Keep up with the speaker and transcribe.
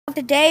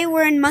Today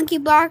we're in Monkey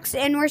Blocks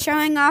and we're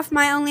showing off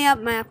my Only Up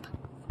map.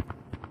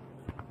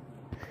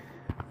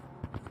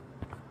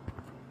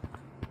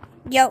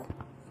 Yo,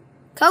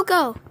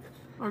 Coco.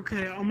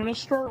 Okay, I'm gonna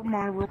start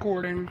my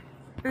recording.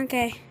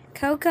 Okay,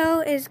 Coco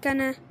is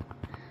gonna...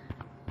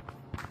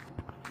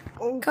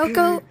 Okay,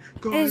 Coco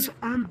guys, is...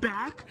 I'm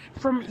back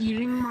from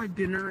eating my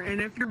dinner,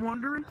 and if you're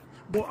wondering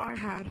what I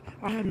had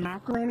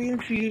macaroni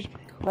and cheese,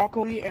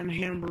 broccoli, and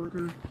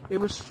hamburger. It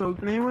was so...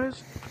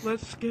 Anyways,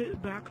 let's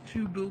get back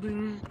to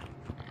building...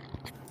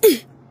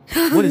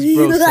 What is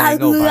bro saying? Oh, by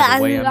the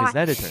way, I'm his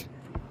editor.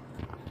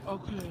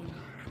 Okay,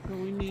 so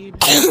we need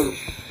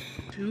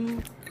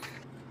 2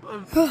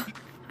 of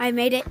I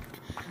made it.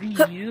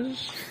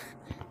 these.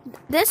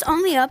 This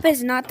Only Up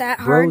is not that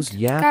hard, Bro's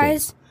yapping.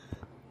 guys.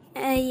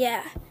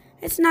 Yeah,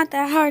 it's not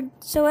that hard.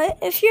 So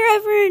if you're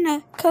ever in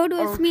a code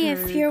with me,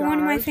 if you're one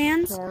of my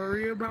fans,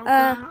 sorry about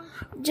that.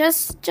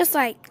 just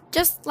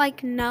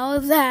know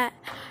that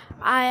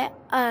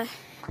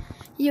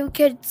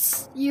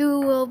you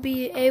will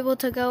be able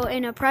to go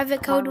in a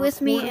private code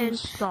with me and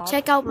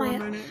check out my...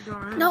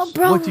 No,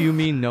 bro. What do you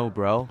mean, no,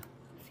 bro?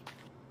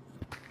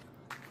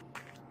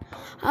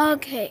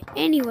 Okay,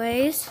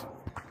 anyways,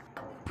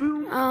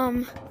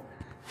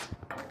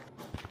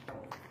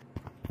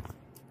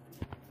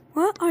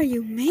 what are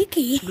you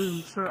making?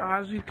 Boom. So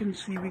as you can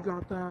see, we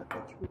got that.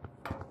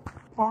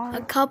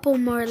 A couple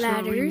more So we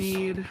ladders.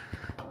 need...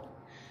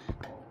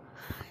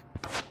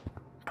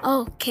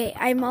 Okay,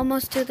 I'm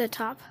almost to the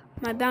top.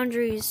 My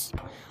boundary is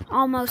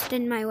almost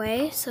in my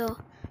way, so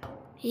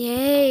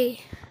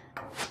yay.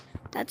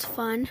 That's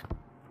fun.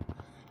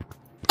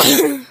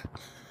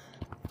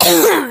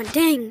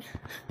 Dang.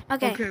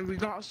 Okay, we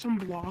got some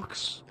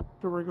blocks,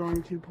 so we're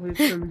going to place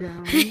them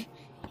down.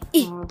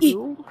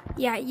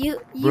 Yeah, you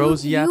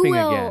Bro's yapping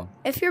will, again.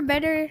 if you're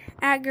better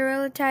at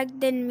Gorilla Tag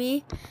than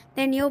me,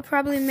 then you'll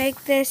probably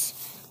make this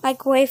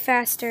like way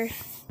faster.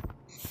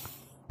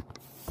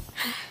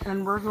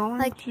 And we're going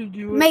to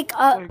do it Make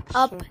up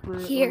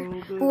separate here a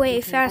little bit. way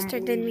Okay, faster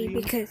I'm than me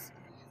waiting. because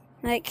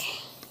like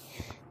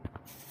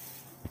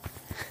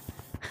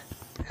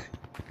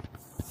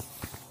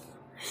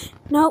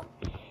nope.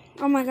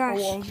 Oh my gosh.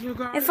 Also,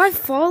 guys, If I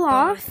fall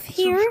off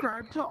here,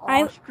 subscribe to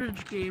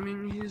Ostrich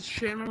Gaming. His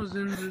channel is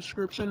in the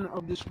description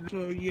of this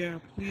video. So yeah,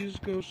 please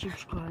go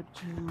subscribe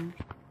to him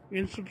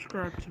and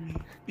subscribe to me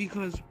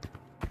because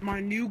my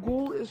new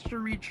goal is to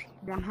reach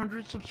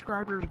 100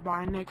 subscribers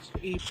by next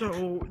April.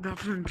 So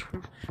that's in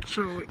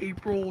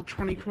April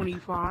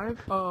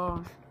 2025.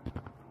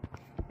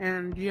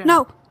 And yeah.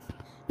 no.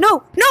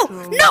 So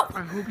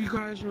I hope you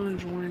guys are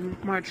enjoying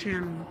my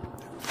channel.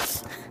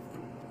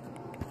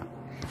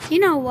 You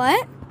know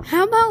what?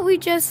 How about we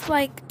just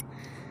fly?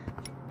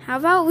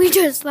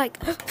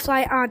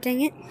 Oh,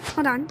 dang it.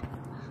 Hold on.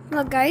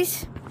 Look,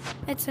 guys.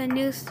 It's a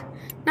new,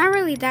 not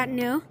really that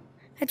new.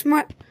 It's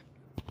more,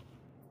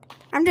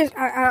 I'm just,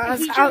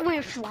 He just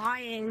went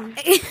flying.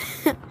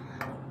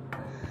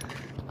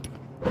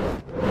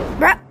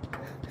 Bruh.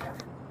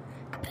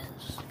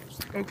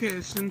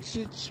 Okay, since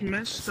it's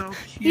messed up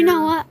here, You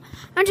know what?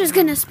 I'm just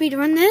gonna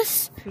speedrun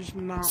this just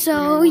not so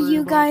gonna worry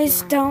you about guys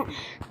that. don't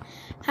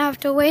have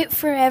to wait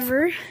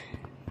forever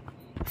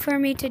for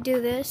me to do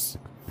this.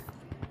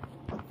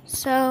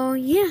 So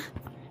yeah,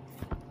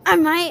 I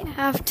might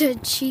have to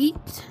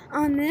cheat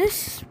on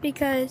this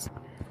because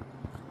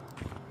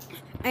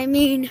I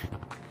mean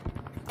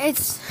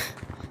it's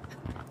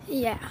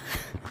yeah.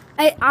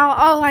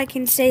 All I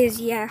can say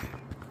is yeah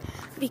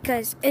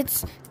because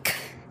it's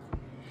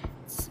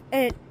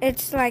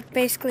like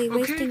basically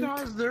Okay, wasting.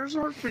 guys, there's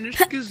our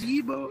finished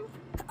gazebo.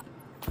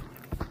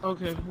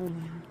 Okay, hold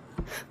on.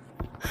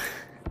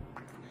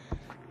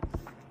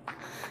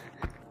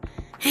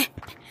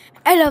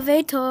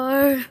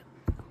 Elevator.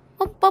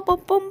 Bum, bum,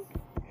 bum, bum.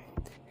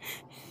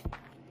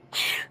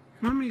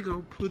 Let me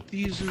go put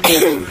these in the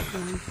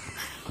second.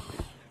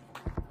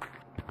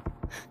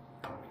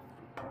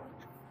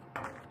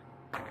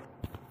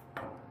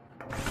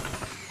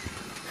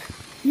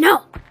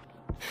 No.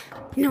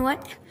 You know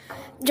what?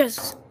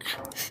 Just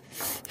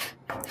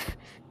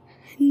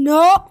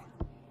no.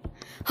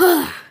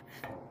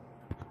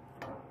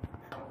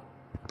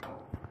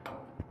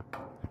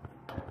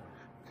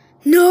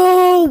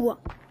 No.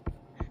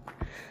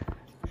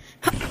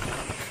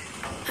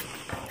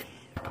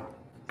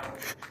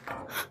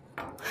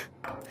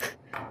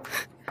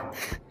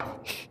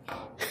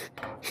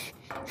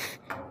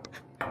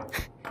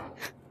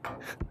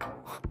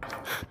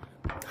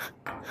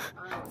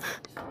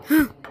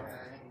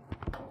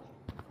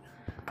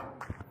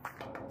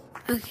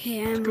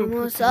 Okay, I'm go put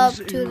almost these up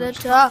in to the your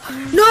top.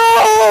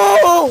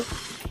 No!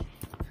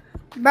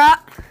 Bruh.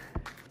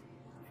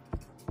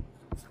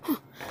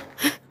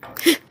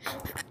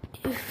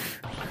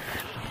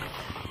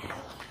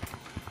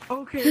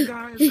 Okay,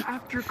 guys,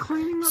 after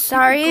cleaning up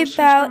Sorry the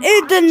about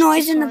ecosystem, the I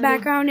noise in the decided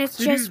background. It's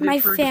to just do my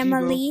this for a gazebo.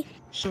 family.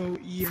 So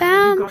yeah,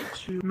 Fam. we got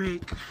to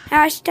make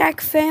Hashtag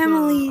the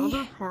family.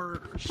 other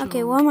part. So,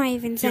 Okay, what am I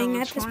even saying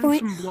yeah, at let's this find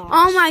point? some blocks.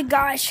 Oh my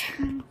gosh.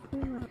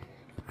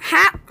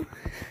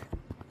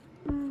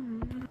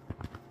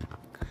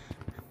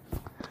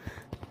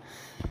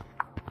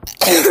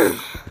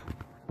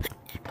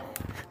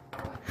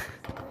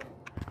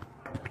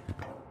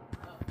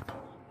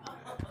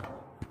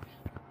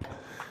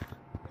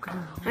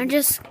 I'm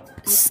just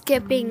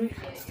skipping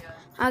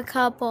a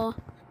couple.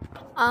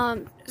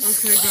 Okay,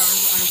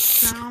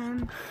 guys, I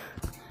found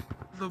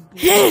the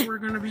board we're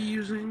gonna be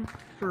using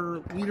for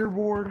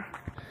leaderboard.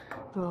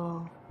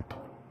 Oh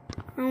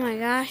my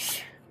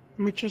gosh.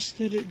 Let me just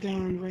sit it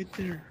down right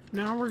there.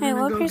 Now we're Hey,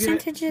 gonna what go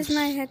percentage get is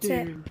my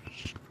headset?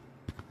 stairs.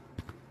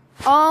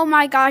 Oh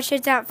my gosh,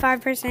 it's at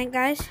 5%,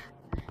 guys.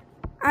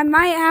 I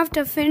might have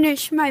to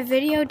finish my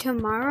video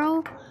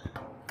tomorrow,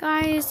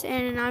 guys,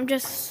 and I'm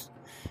just,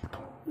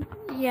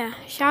 yeah.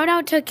 Shout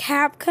out to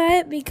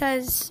CapCut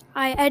because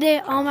I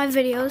edit all my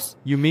videos.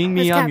 You mean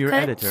with me? I'm your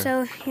CapCut, editor.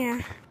 So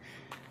yeah.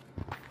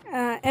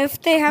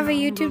 If they have a Now,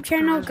 YouTube look,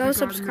 channel, guys, go we gotta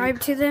subscribe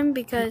make to them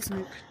because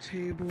picnic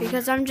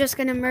table. I'm just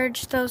gonna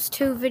merge those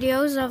 2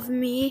 videos of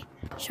me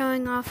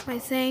showing off my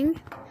thing,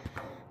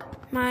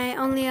 my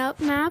only up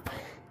map.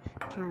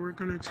 So we're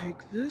gonna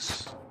take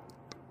this.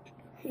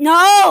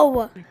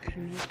 No! and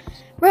connect.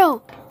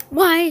 Bro,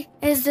 why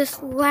is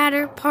this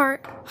ladder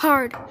part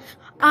hard?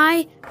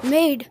 I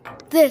made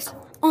this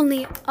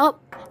only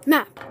up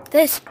map.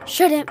 This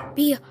shouldn't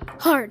be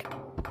hard.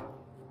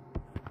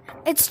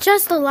 It's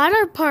just the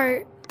ladder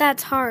part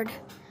that's hard.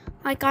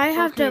 Like, I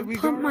have Okay, to we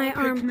put got my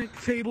our arm.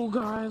 picnic table,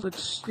 guys.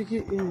 Let's stick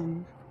it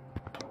in.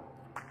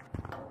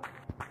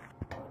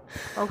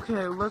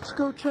 Okay, let's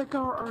go check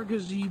out our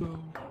gazebo.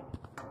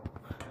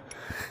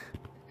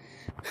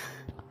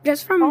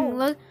 Just from Oh.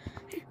 look.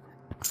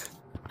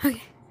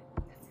 Okay.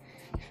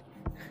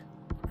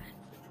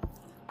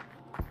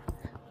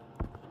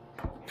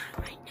 Not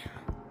right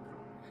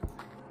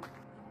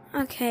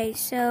now. Okay,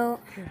 so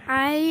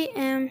I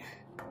am.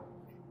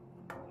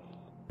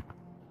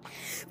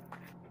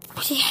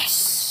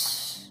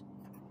 Yes.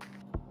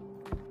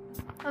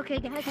 Okay,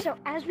 guys, so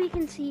as we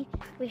can see,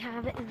 we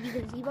have the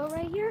gazebo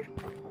right here.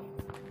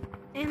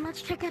 And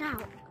let's check it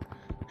out.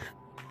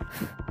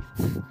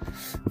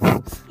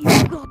 You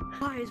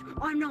guys,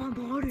 I'm not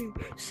modding.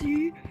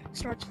 See?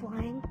 Starts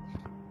flying.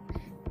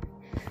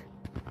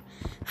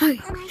 Okay.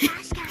 Oh my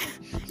gosh,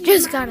 guys.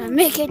 Just gotta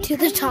make it to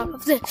the top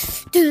of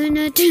this. Dun,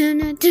 dun,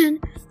 dun, dun.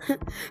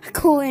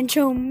 Cool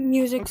intro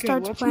music Okay,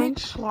 starts let's playing. make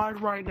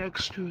slide right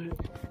next to it.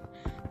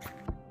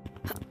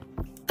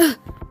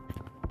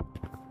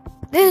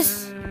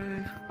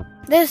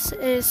 This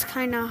is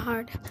kind of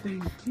hard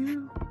Thank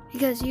you.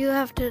 because you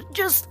have to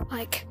just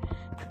like.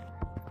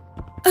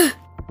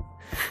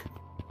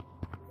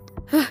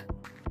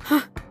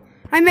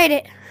 I made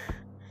it.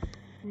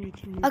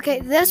 Okay,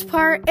 this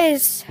part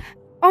is.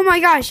 Oh my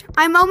gosh,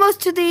 I'm almost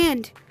to the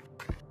end.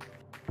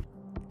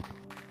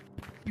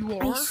 You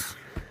are? Nice.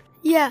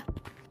 Yeah.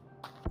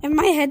 If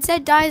my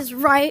headset dies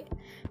right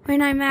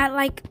when I'm at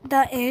like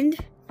the end,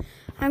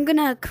 I'm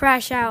gonna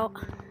crash out.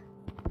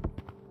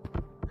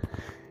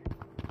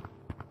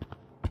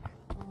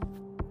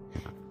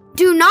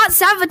 Do not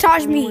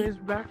sabotage me. Anyways,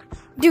 back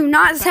Do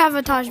not to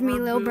sabotage me, our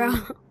little bro.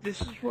 booth.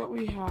 This is what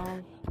we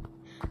have.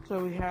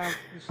 So we have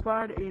the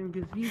slide and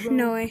gazebo.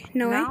 No way,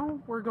 no way. Now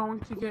we're going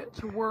to get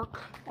to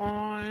work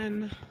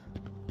on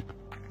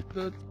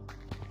the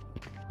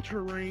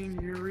terrain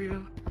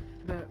area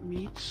that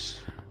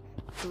meets.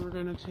 So we're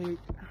gonna take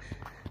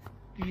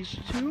these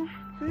 2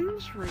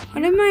 things right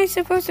What here. am I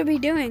supposed to be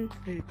doing?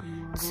 Take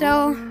them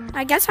So, over.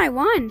 I guess I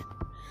won.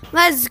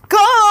 Let's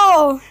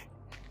go!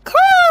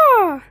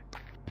 Car!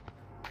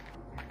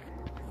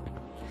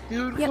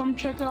 Dude, Yep. come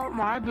check out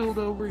my build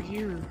over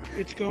here.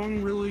 It's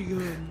going really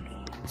good.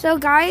 So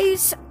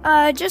guys,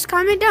 just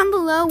comment down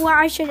below what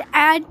I should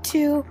add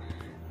to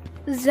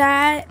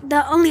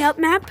the only up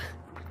map.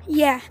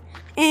 Yeah.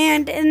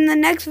 And in the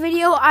next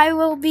video, I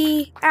will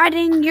be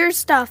adding your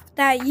stuff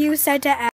that you said to add.